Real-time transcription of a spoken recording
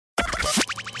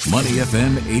Money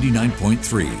FM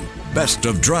 89.3. Best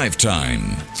of drive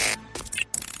time.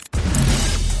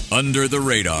 Under the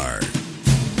radar.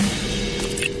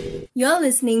 You're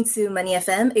listening to Money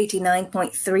FM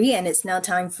 89.3 and it's now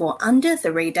time for Under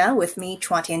the Radar with me,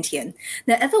 Chua Tian Tian.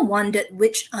 Now, ever wondered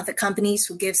which are the companies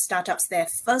who give startups their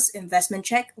first investment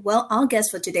check? Well, our guest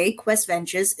for today, Quest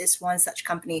Ventures, is one such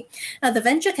company. Now, the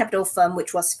venture capital firm,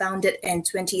 which was founded in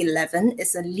 2011,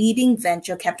 is a leading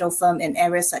venture capital firm in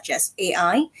areas such as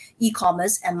AI,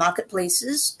 e-commerce and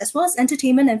marketplaces, as well as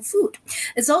entertainment and food.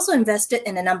 It's also invested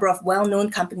in a number of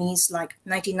well-known companies like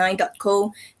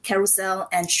 99.co, Carousel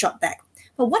and Shopback.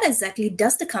 But what exactly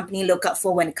does the company look out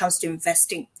for when it comes to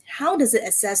investing? How does it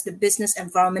assess the business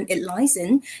environment it lies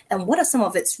in? And what are some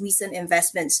of its recent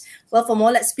investments? Well, for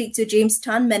more, let's speak to James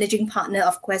Tan, Managing Partner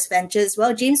of Quest Ventures.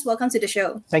 Well, James, welcome to the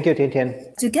show. Thank you, Tian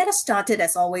Tian. To get us started,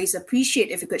 as always, appreciate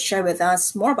if you could share with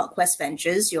us more about Quest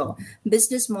Ventures, your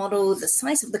business model, the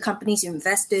size of the companies you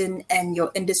invest in, and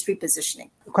your industry positioning.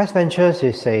 Quest Ventures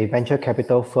is a venture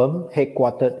capital firm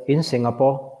headquartered in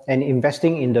Singapore and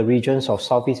investing in the regions of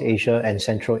Southeast Asia and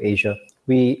Central Asia.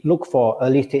 We look for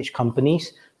early stage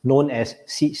companies known as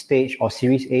seed stage or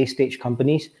Series A stage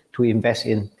companies to invest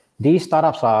in. These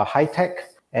startups are high-tech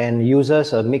and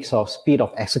uses a mix of speed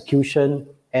of execution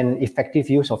and effective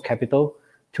use of capital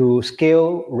to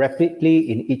scale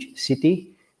rapidly in each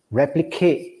city,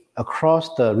 replicate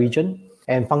across the region,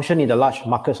 and function in the large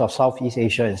markets of Southeast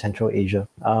Asia and Central Asia.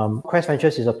 Quest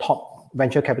Ventures is a top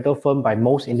venture capital firm by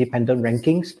most independent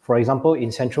rankings. For example,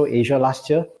 in Central Asia last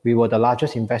year, we were the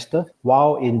largest investor,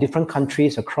 while in different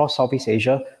countries across Southeast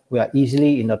Asia, we are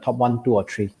easily in the top 1, 2, or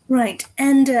 3. Right.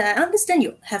 And I understand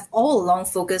you have all along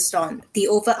focused on the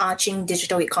overarching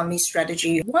digital economy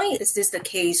strategy. Why is this the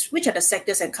case? Which are the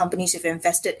sectors and companies you've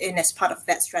invested in as part of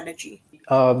that strategy?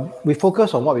 We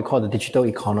focus on what we call the digital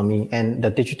economy, and the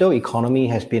digital economy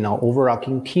has been our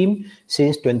overarching theme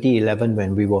since 2011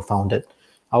 when we were founded.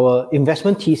 Our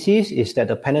investment thesis is that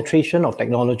the penetration of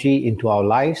technology into our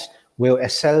lives will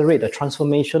accelerate the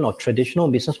transformation of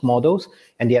traditional business models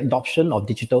and the adoption of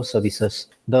digital services.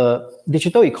 The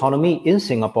digital economy in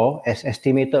Singapore, as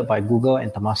estimated by Google and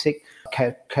Temasek,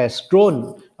 has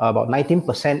grown about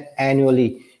 19%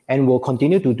 annually and will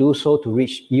continue to do so to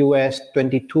reach US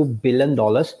 $22 billion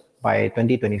by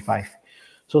 2025.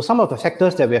 So some of the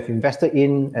sectors that we have invested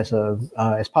in as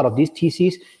part of this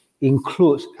thesis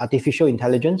includes artificial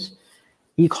intelligence,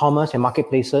 e-commerce and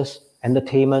marketplaces,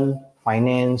 entertainment,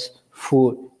 finance,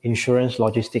 food, insurance,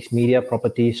 logistics, media,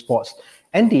 property, sports,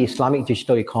 and the Islamic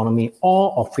digital economy,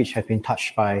 all of which have been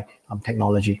touched by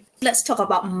technology. Let's talk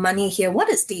about money here. What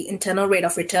is the internal rate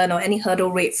of return or any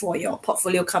hurdle rate for your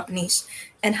portfolio companies?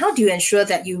 And how do you ensure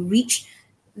that you reach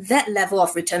that level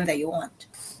of return that you want?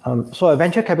 So a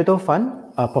venture capital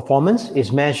fund performance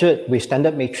is measured with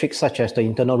standard metrics such as the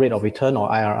internal rate of return or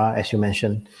IRR, as you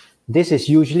mentioned. This is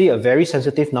usually a very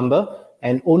sensitive number,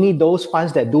 and only those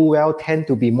funds that do well tend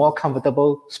to be more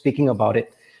comfortable speaking about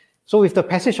it. So with the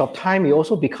passage of time, it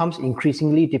also becomes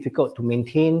increasingly difficult to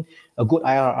maintain a good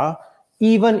IRR,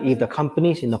 even if the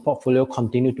companies in the portfolio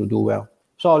continue to do well.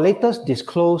 So our latest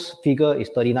disclosed figure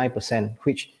is 39%,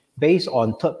 which based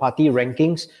on third-party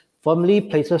rankings, firmly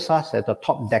places us at the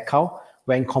top decile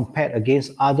when compared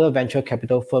against other venture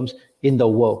capital firms in the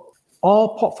world.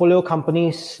 All portfolio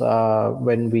companies,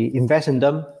 when we invest in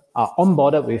them, are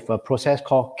onboarded with a process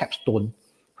called Capstone,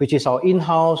 which is our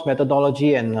in-house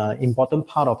methodology and important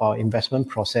part of our investment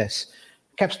process.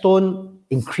 Capstone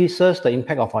increases the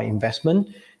impact of our investment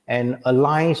and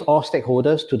aligns all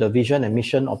stakeholders to the vision and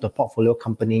mission of the portfolio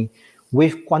company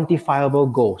with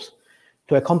quantifiable goals.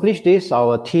 To accomplish this,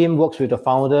 our team works with the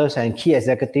founders and key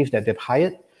executives that they've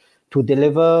hired to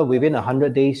deliver within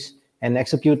 100 days an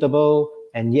executable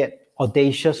and yet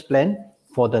audacious plan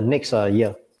for the next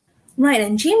year. Right,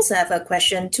 and James, I have a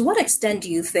question. To what extent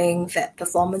do you think that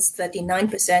performance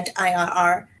 39%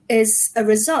 IRR is a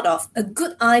result of a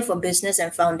good eye for business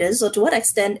and founders, or to what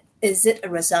extent is it a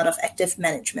result of active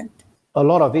management? A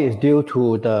lot of it is due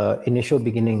to the initial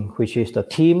beginning, which is the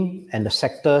team and the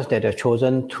sectors that are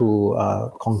chosen to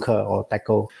conquer or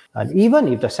tackle. And even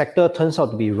if the sector turns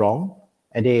out to be wrong,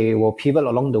 and they will pivot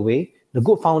along the way, the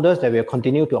good founders that we'll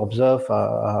continue to observe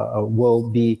will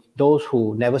be those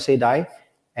who never say die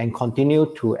and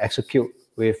continue to execute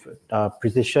with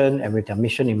precision and with their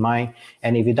mission in mind.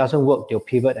 And if it doesn't work, they'll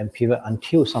pivot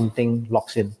until something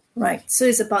locks in. Right. So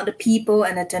it's about the people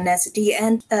and the tenacity.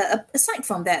 And aside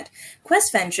from that,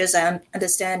 Quest Ventures, I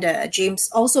understand James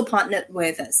also partnered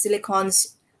with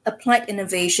Silicon's Applied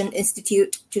Innovation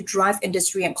Institute to drive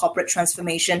industry and corporate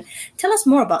transformation. Tell us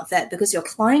more about that, because your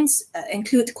clients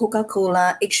include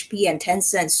Coca-Cola, HP, and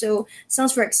Tencent. So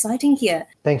sounds very exciting here.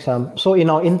 Thanks. So in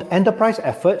our enterprise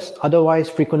efforts, otherwise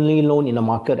frequently known in the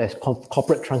market as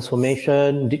corporate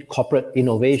transformation, corporate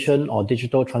innovation, or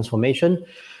digital transformation,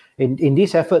 in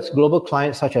these efforts, global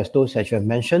clients such as those that you have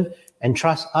mentioned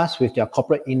entrust us with their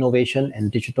corporate innovation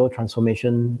and digital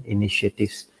transformation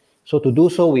initiatives. So to do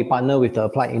so, we partner with the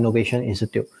Applied Innovation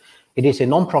Institute. It is a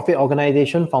non-profit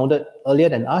organization founded earlier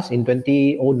than us in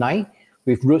 2009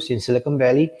 with roots in Silicon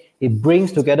Valley. It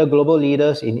brings together global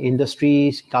leaders in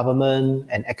industries, government,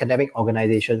 and academic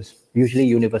organizations, usually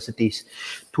universities,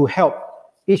 to help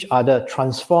each other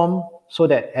transform so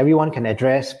that everyone can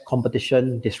address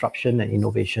competition, disruption, and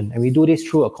innovation. And we do this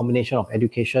through a combination of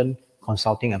education,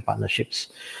 consulting, and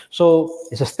partnerships. So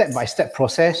it's a step-by-step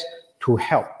process to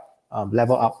help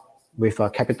level up with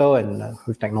capital and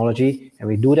with technology. And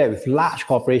we do that with large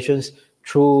corporations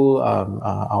through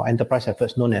our enterprise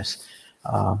efforts known as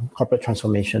corporate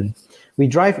transformation. We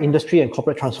drive industry and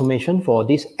corporate transformation for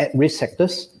these at-risk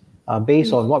sectors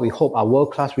based on what we hope are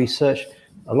world-class research,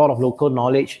 a lot of local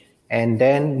knowledge, and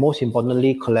then most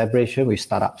importantly, collaboration with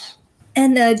startups.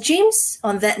 And James,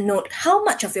 on that note, how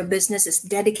much of your business is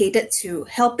dedicated to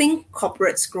helping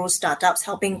corporates grow startups,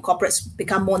 helping corporates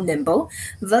become more nimble,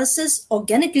 versus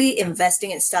organically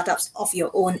investing in startups of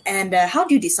your own? And how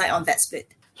do you decide on that split?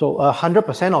 So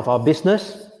 100% of our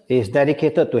business is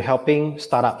dedicated to helping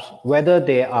startups, whether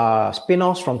they are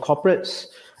spin-offs from corporates,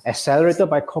 accelerated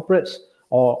by corporates,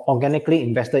 or organically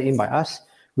invested in by us.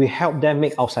 We help them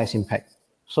make outsized impact.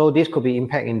 So this could be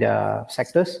impact in their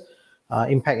sectors,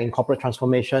 impact in corporate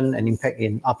transformation, and impact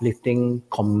in uplifting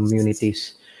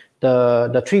communities.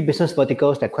 The three business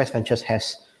verticals that Quest Ventures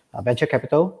has, venture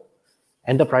capital,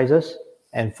 enterprises,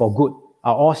 and for good,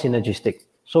 are all synergistic.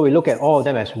 So we look at all of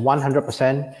them as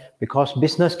 100% because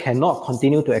business cannot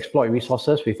continue to exploit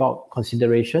resources without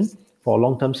consideration for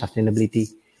long-term sustainability.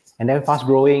 And then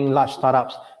fast-growing large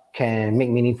startups can make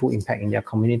meaningful impact in their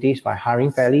communities by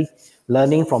hiring fairly,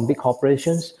 learning from big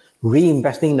corporations,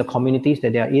 reinvesting in the communities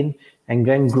that they are in, and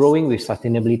then growing with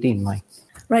sustainability in mind.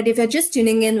 Right, if you're just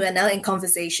tuning in, we're now in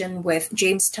conversation with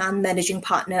James Tan, Managing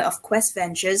Partner of Quest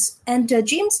Ventures. And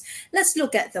James, let's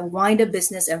look at the wider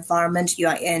business environment you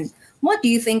are in. What do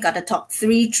you think are the top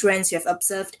 3 trends you have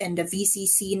observed in the VC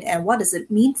scene, and what does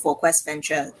it mean for Quest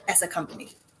Venture as a company?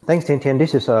 Thanks, Tian Tian.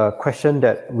 This is a question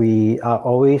that we are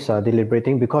always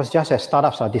deliberating because just as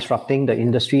startups are disrupting the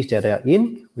industries that they are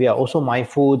in, we are also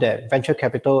mindful that venture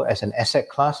capital as an asset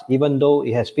class, even though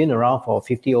it has been around for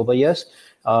 50 over years,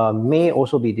 may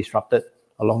also be disrupted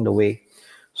along the way.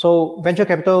 So venture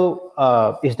capital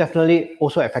is definitely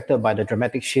also affected by the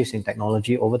dramatic shifts in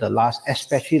technology over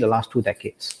especially the last 2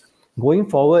 decades. Going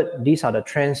forward, these are the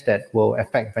trends that will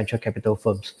affect venture capital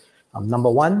firms. Number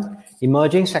 1,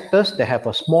 emerging sectors that have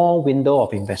a small window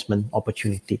of investment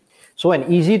opportunity. So an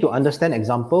easy to understand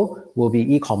example will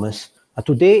be e-commerce.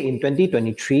 Today in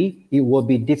 2023, it will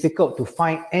be difficult to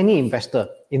find any investor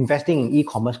investing in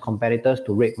e-commerce competitors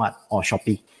to RedMart or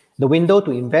Shopee. The window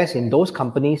to invest in those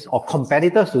companies or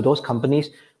competitors to those companies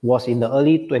was in the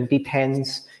early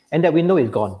 2010s, and that window is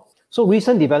gone. So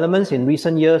recent developments in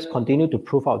recent years continue to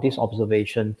prove out this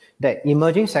observation that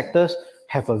emerging sectors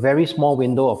have a very small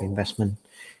window of investment.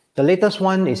 The latest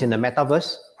one is in the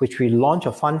metaverse, which we launched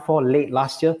a fund for late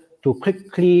last year to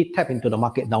quickly tap into the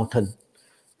market downturn.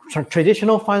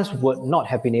 Traditional funds would not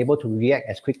have been able to react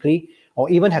as quickly or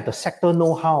even have the sector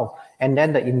know-how and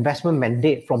then the investment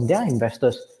mandate from their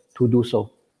investors to do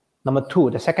so. Number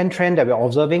 2, the second trend that we're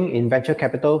observing in venture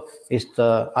capital is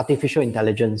the artificial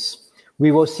intelligence.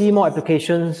 We will see more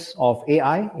applications of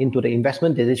AI into the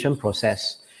investment decision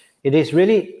process. It is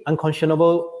really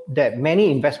unconscionable that many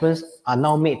investments are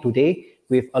now made today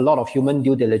with a lot of human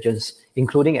due diligence,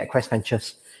 including at Quest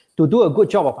Ventures. To do a good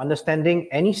job of understanding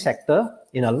any sector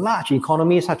in a large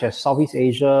economy such as Southeast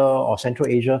Asia or Central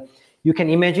Asia, you can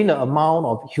imagine the amount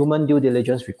of human due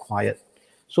diligence required.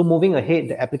 So moving ahead,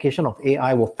 the application of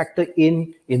AI will factor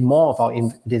in more of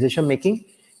our decision making.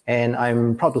 And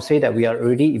I'm proud to say that we are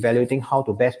already evaluating how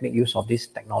to best make use of this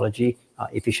technology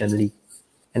efficiently.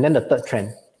 And then the third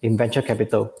trend in venture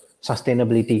capital,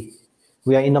 sustainability.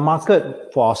 We are in the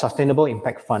market for our Sustainable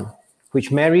Impact Fund, which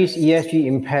marries ESG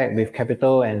impact with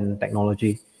capital and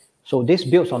technology. So this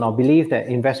builds on our belief that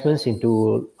investments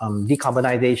into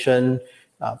decarbonization,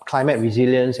 climate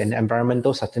resilience, and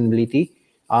environmental sustainability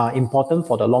are important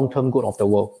for the long-term good of the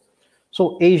world.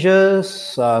 So Asia's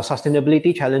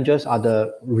sustainability challenges are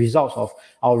the results of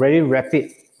our very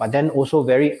rapid, but then also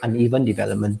very uneven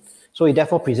development. So it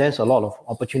therefore presents a lot of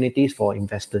opportunities for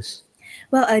investors.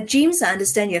 Well, James, I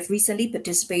understand you have recently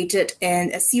participated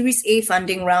in a Series A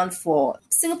funding round for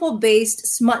Singapore-based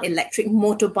smart electric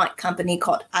motorbike company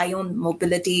called Ion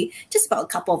Mobility just about a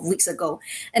couple of weeks ago.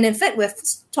 And in fact, we've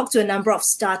talked to a number of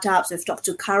startups. We've talked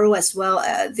to Karo as well.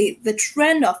 The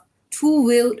trend of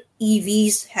two-wheeled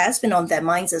EVs has been on their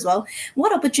minds as well.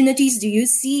 What opportunities do you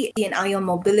see in Ion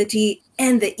Mobility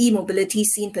and the e-mobility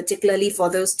scene, particularly for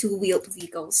those two-wheeled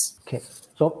vehicles? Okay.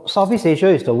 So Southeast Asia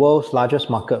is the world's largest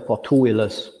market for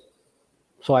two-wheelers.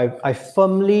 So I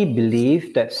firmly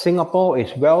believe that Singapore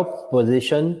is well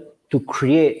positioned to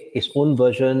create its own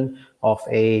version of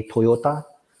a Toyota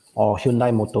or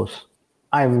Hyundai Motors.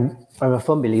 I'm a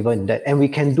firm believer in that. And we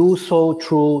can do so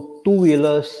through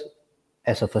two-wheelers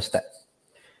as a first step.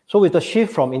 So with the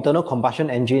shift from internal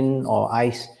combustion engine or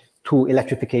ICE to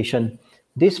electrification,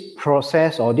 this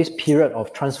process or this period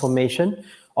of transformation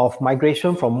of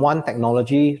migration from one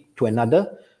technology to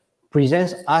another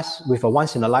presents us with a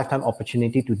once-in-a-lifetime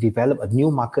opportunity to develop a new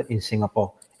market in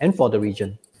Singapore and for the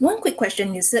region. One quick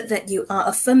question. You said that you are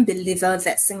a firm believer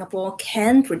that Singapore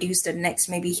can produce the next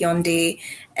maybe Hyundai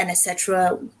and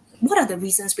etc. What are the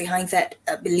reasons behind that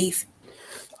belief?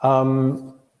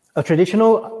 A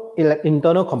traditional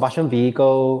internal combustion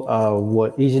vehicle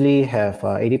would easily have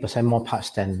 80% more parts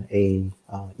than a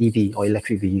EV or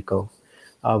electric vehicle.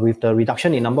 With the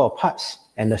reduction in number of parts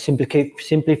and the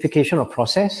simplification of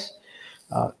process,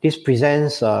 this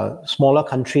presents smaller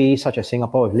countries such as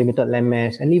Singapore with limited land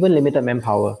mass and even limited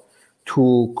manpower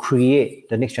to create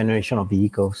the next generation of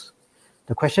vehicles.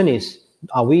 The question is,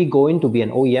 are we going to be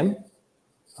an OEM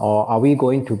or are we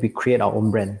going to create our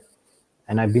own brand?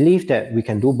 And I believe that we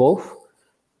can do both.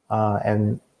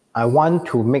 And I want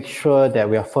to make sure that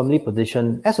we are firmly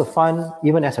positioned as a fund,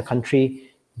 even as a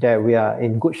country, that we are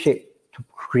in good shape to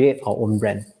create our own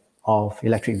brand of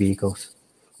electric vehicles.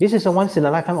 This is a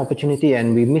once-in-a-lifetime opportunity,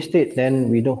 and we missed it,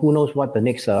 then who knows what the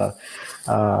next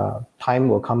time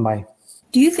will come by.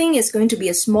 Do you think it's going to be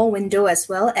a small window as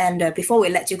well? And before we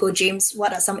let you go, James,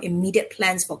 what are some immediate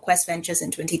plans for Quest Ventures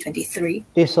in 2023?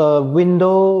 It's a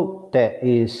window that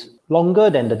is longer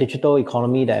than the digital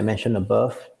economy that I mentioned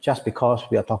above, just because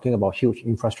we are talking about huge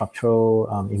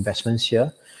infrastructural investments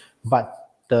here. But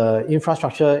the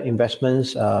infrastructure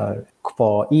investments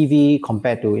for EV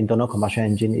compared to internal combustion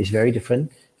engine is very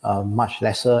different, much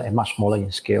lesser and much smaller in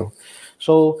scale.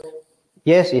 So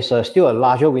yes, it's still a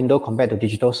larger window compared to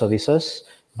digital services,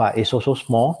 but it's also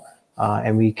small,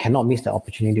 and we cannot miss the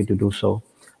opportunity to do so.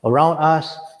 Around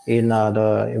us,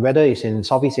 whether it's in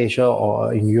Southeast Asia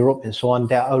or in Europe and so on,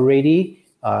 there are already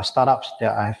startups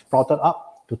that I've brought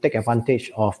up to take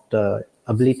advantage of the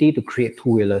ability to create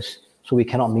two-wheelers. So we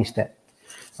cannot miss that.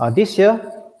 This year,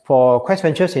 for Quest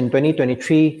Ventures in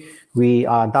 2023, we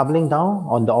are doubling down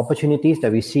on the opportunities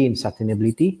that we see in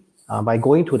sustainability by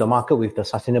going to the market with the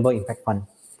Sustainable Impact Fund.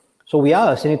 So we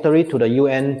are a signatory to the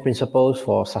UN Principles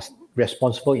for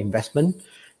Responsible Investment.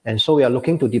 And so we are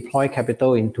looking to deploy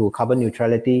capital into carbon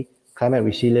neutrality, climate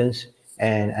resilience,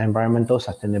 and environmental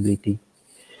sustainability.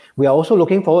 We are also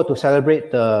looking forward to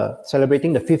celebrating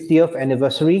the 50th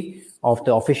anniversary of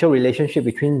the official relationship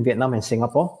between Vietnam and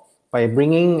Singapore by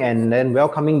bringing and then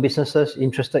welcoming businesses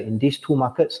interested in these two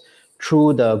markets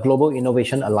through the Global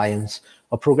Innovation Alliance,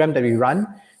 a program that we run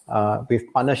with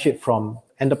partnership from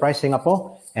Enterprise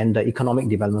Singapore and the Economic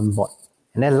Development Board.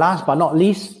 And then last but not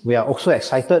least, we are also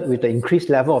excited with the increased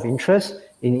level of interest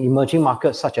in emerging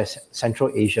markets such as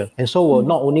Central Asia. And so we'll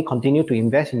not only continue to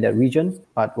invest in that region,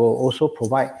 but we'll also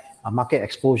provide market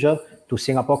exposure to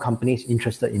Singapore companies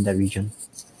interested in the region.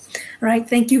 Right.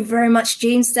 Thank you very much,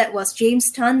 James. That was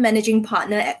James Tan, Managing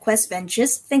Partner at Quest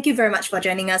Ventures. Thank you very much for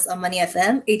joining us on Money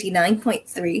FM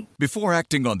 89.3. Before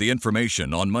acting on the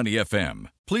information on Money FM,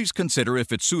 please consider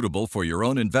if it's suitable for your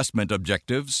own investment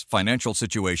objectives, financial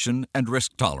situation, and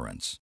risk tolerance.